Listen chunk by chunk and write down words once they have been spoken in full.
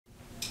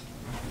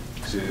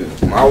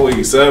Shit, my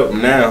week's up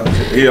now.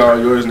 Here are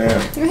yours now.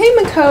 Hey,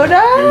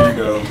 Makota. Here you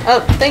go. Oh,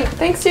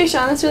 thanks, Jay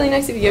Sean. That's really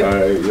nice of you. All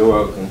right, you're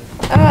welcome.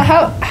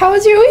 How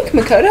was your week,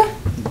 Makota?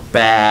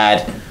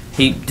 Bad.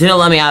 He didn't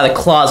let me out of the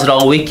closet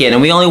all weekend,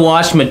 and we only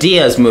watched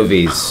Medea's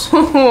movies.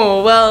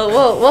 Oh, well,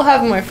 we'll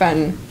have more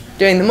fun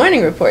during the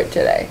morning report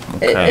today.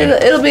 Okay.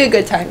 It'll be a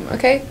good time,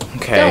 okay?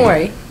 Okay. Don't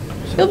worry.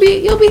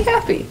 You'll be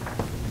happy.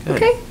 Good.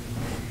 Okay?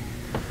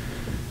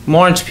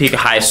 Morning, Topeka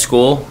High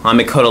School. I'm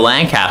Makota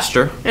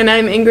Lancaster. And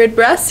I'm Ingrid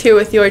Bress, here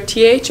with your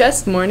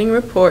THS morning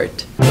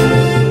report.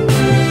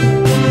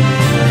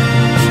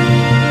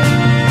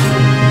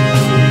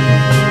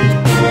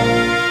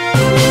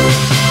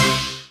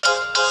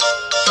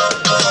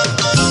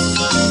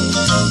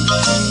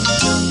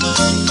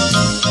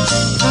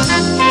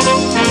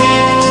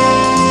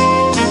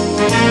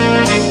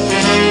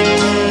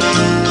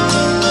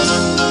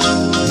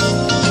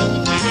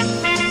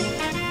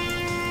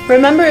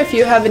 Remember, if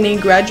you have any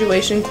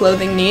graduation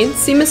clothing needs,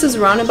 see Mrs.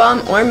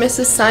 Ronnebaum or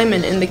Mrs.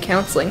 Simon in the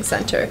Counseling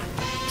Center.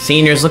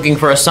 Seniors looking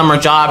for a summer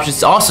job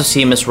should also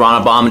see Miss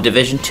Ronnebaum in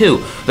Division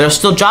 2. There are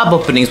still job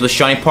openings with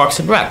Shawnee Parks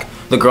and Rec,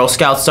 the Girl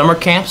Scouts summer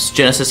camps,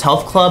 Genesis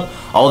Health Club,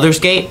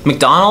 Aldersgate,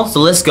 McDonald's, the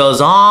list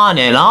goes on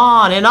and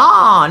on and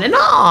on and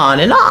on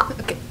and on.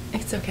 Okay,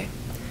 it's okay.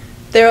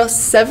 There are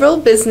several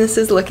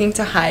businesses looking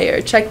to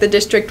hire. Check the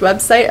district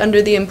website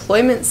under the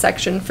employment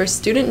section for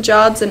student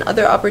jobs and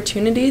other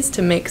opportunities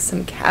to make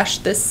some cash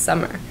this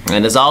summer.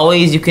 And as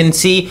always, you can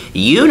see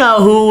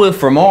you-know-who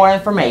for more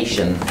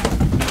information.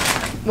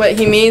 What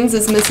he means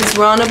is Mrs.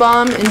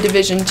 Ronnebaum in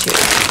Division 2.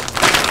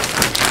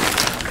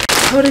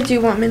 What did you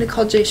want me to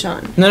call Jay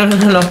Sean? No,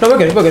 we're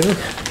good.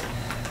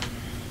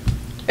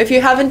 If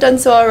you haven't done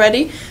so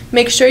already,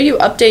 make sure you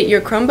update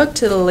your Chromebook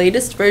to the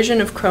latest version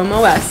of Chrome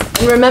OS.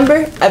 And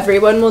remember,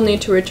 everyone will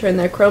need to return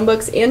their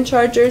Chromebooks and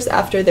chargers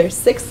after their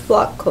 6th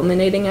block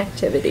culminating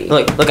activity.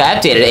 Look, I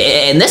updated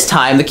it, and this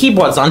time the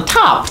keyboard's on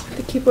top.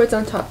 The keyboard's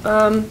on top.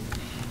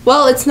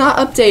 Well, it's not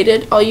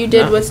updated. All you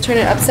did was turn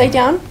it upside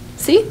down.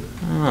 See?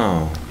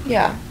 Oh.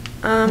 Yeah.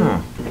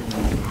 I'll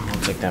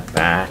take that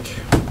back.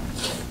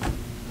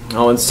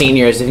 Oh, and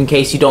seniors, in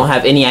case you don't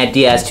have any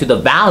idea as to the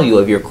value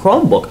of your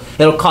Chromebook,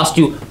 it'll cost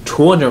you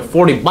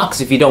 $240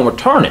 if you don't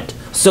return it.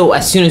 So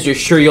as soon as you're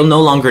sure you'll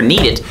no longer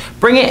need it,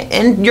 bring it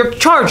and your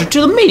charger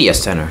to the media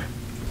center.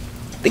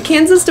 The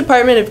Kansas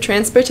Department of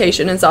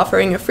Transportation is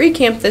offering a free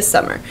camp this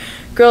summer.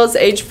 Girls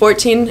age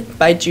 14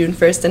 by June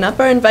 1st and up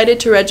are invited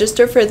to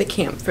register for the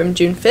camp from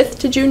June 5th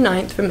to June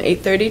 9th from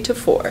 8:30 to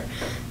 4.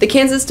 The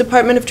Kansas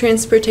Department of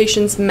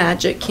Transportation's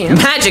Magic Camp.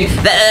 Magic?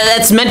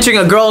 That's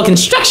mentoring a girl in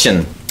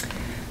construction.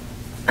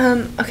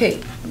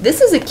 Okay,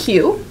 this is a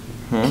Q.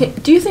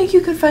 Do you think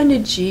you could find a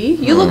G?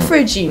 You look for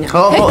a G now.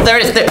 Oh, there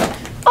it is. There.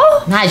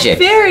 Oh, Magic.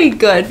 Very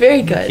good,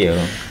 very good. Thank you.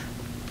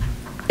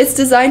 It's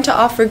designed to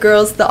offer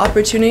girls the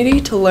opportunity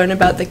to learn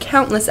about the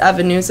countless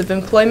avenues of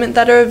employment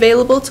that are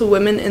available to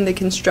women in the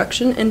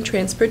construction and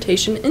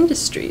transportation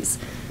industries.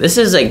 This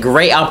is a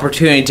great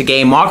opportunity to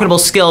gain marketable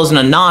skills in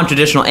a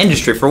non-traditional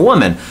industry for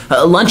women.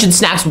 Lunch and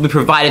snacks will be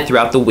provided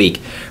throughout the week.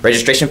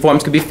 Registration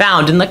forms can be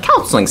found in the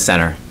Counseling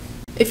Center.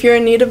 If you're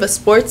in need of a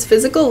sports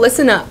physical,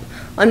 listen up.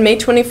 On May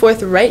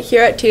 24th, right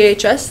here at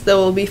THS, there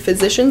will be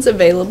physicians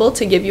available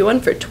to give you one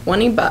for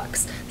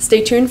 $20.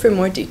 Stay tuned for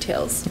more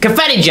details.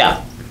 Confetti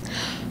Joe!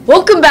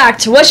 Welcome back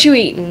to What You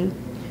Eatin'.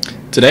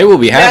 Today we'll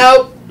be having...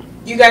 No,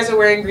 you guys are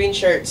wearing green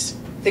shirts.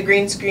 The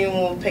green screen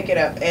will pick it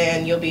up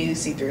and you'll be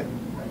see-through.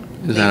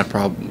 Is that a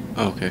problem?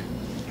 Oh, okay.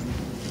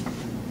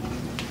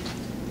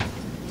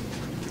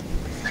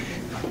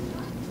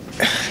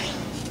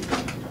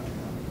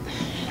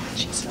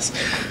 Jesus.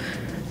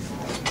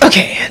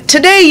 Okay,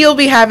 today you'll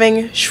be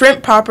having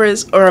shrimp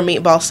poppers or a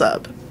meatball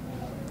sub.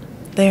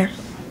 There.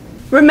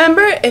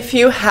 Remember, if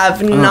you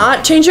have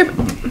not changed your...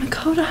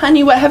 Makota,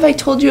 honey, what have I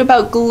told you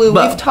about glue?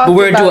 But We've talked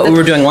we about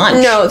were doing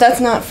lunch. No,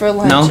 that's not for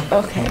lunch. No?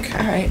 Okay,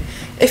 all right.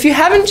 If you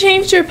haven't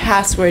changed your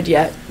password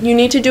yet, you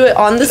need to do it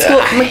on the school...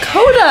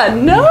 Makota,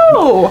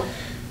 no!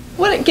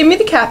 What? Give me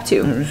the cap,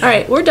 too. All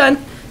right, we're done.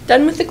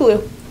 Done with the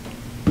glue.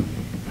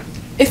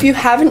 If you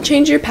haven't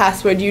changed your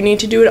password, you need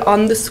to do it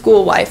on the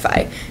school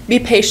Wi-Fi. Be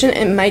patient,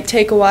 it might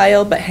take a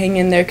while, but hang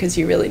in there because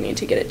you really need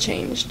to get it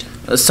changed.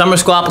 Summer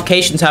school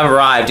applications have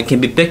arrived and can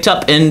be picked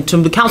up into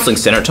the Counseling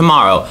Center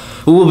tomorrow.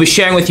 We will be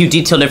sharing with you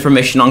detailed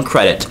information on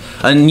credit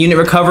and unit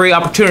recovery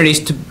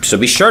opportunities, so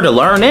be sure to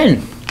learn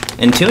in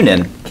and tune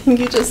in. Can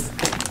you just...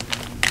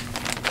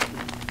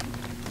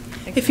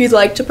 If you'd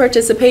like to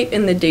participate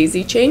in the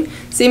Daisy Chain,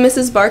 see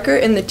Mrs. Barker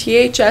in the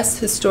THS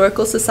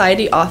Historical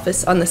Society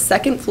office on the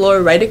 2nd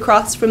floor right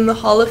across from the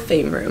Hall of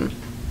Fame room.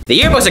 The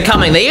yearbooks are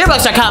coming! The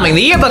yearbooks are coming!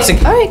 The yearbooks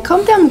are... All right,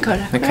 calm down,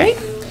 Makota. Okay. All right?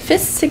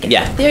 Fists together.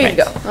 Yeah. There right.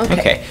 you go.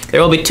 Okay. There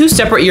will be 2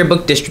 separate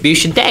yearbook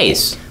distribution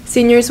days.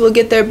 Seniors will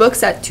get their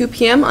books at 2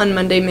 p.m. on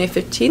Monday, May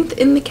 15th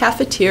in the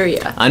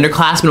cafeteria.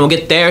 Underclassmen will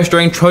get theirs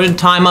during Trojan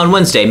Time on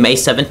Wednesday, May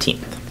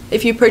 17th.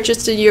 If you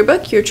purchased a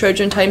yearbook, your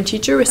Trojan Time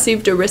teacher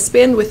received a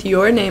wristband with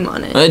your name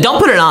on it. Don't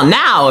put it on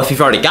now if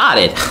you've already got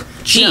it.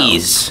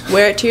 Jeez. No.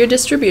 Wear it to your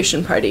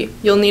distribution party.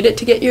 You'll need it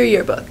to get your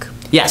yearbook.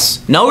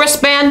 Yes, no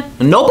wristband,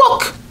 no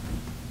book.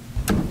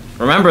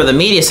 Remember, the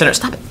media center,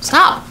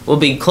 stop, will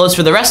be closed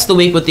for the rest of the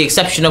week with the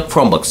exception of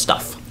Chromebook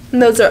stuff.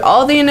 And those are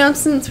all the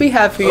announcements we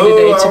have for you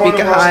today,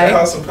 Topeka High.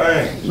 House of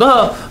Pain.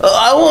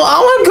 I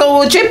want to go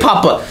with J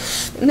Papa.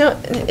 No,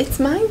 it's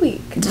my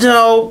week.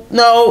 No,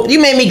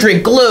 you made me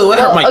drink glue. It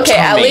hurt my Okay,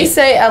 tummy.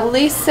 at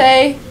least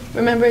say,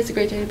 remember it's a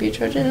great day to be a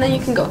Trojan, and then you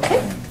can go,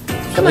 okay?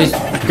 Come on.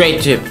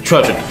 Great tip,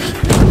 Trojan.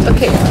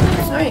 Okay,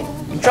 alright.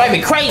 You drive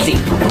me crazy.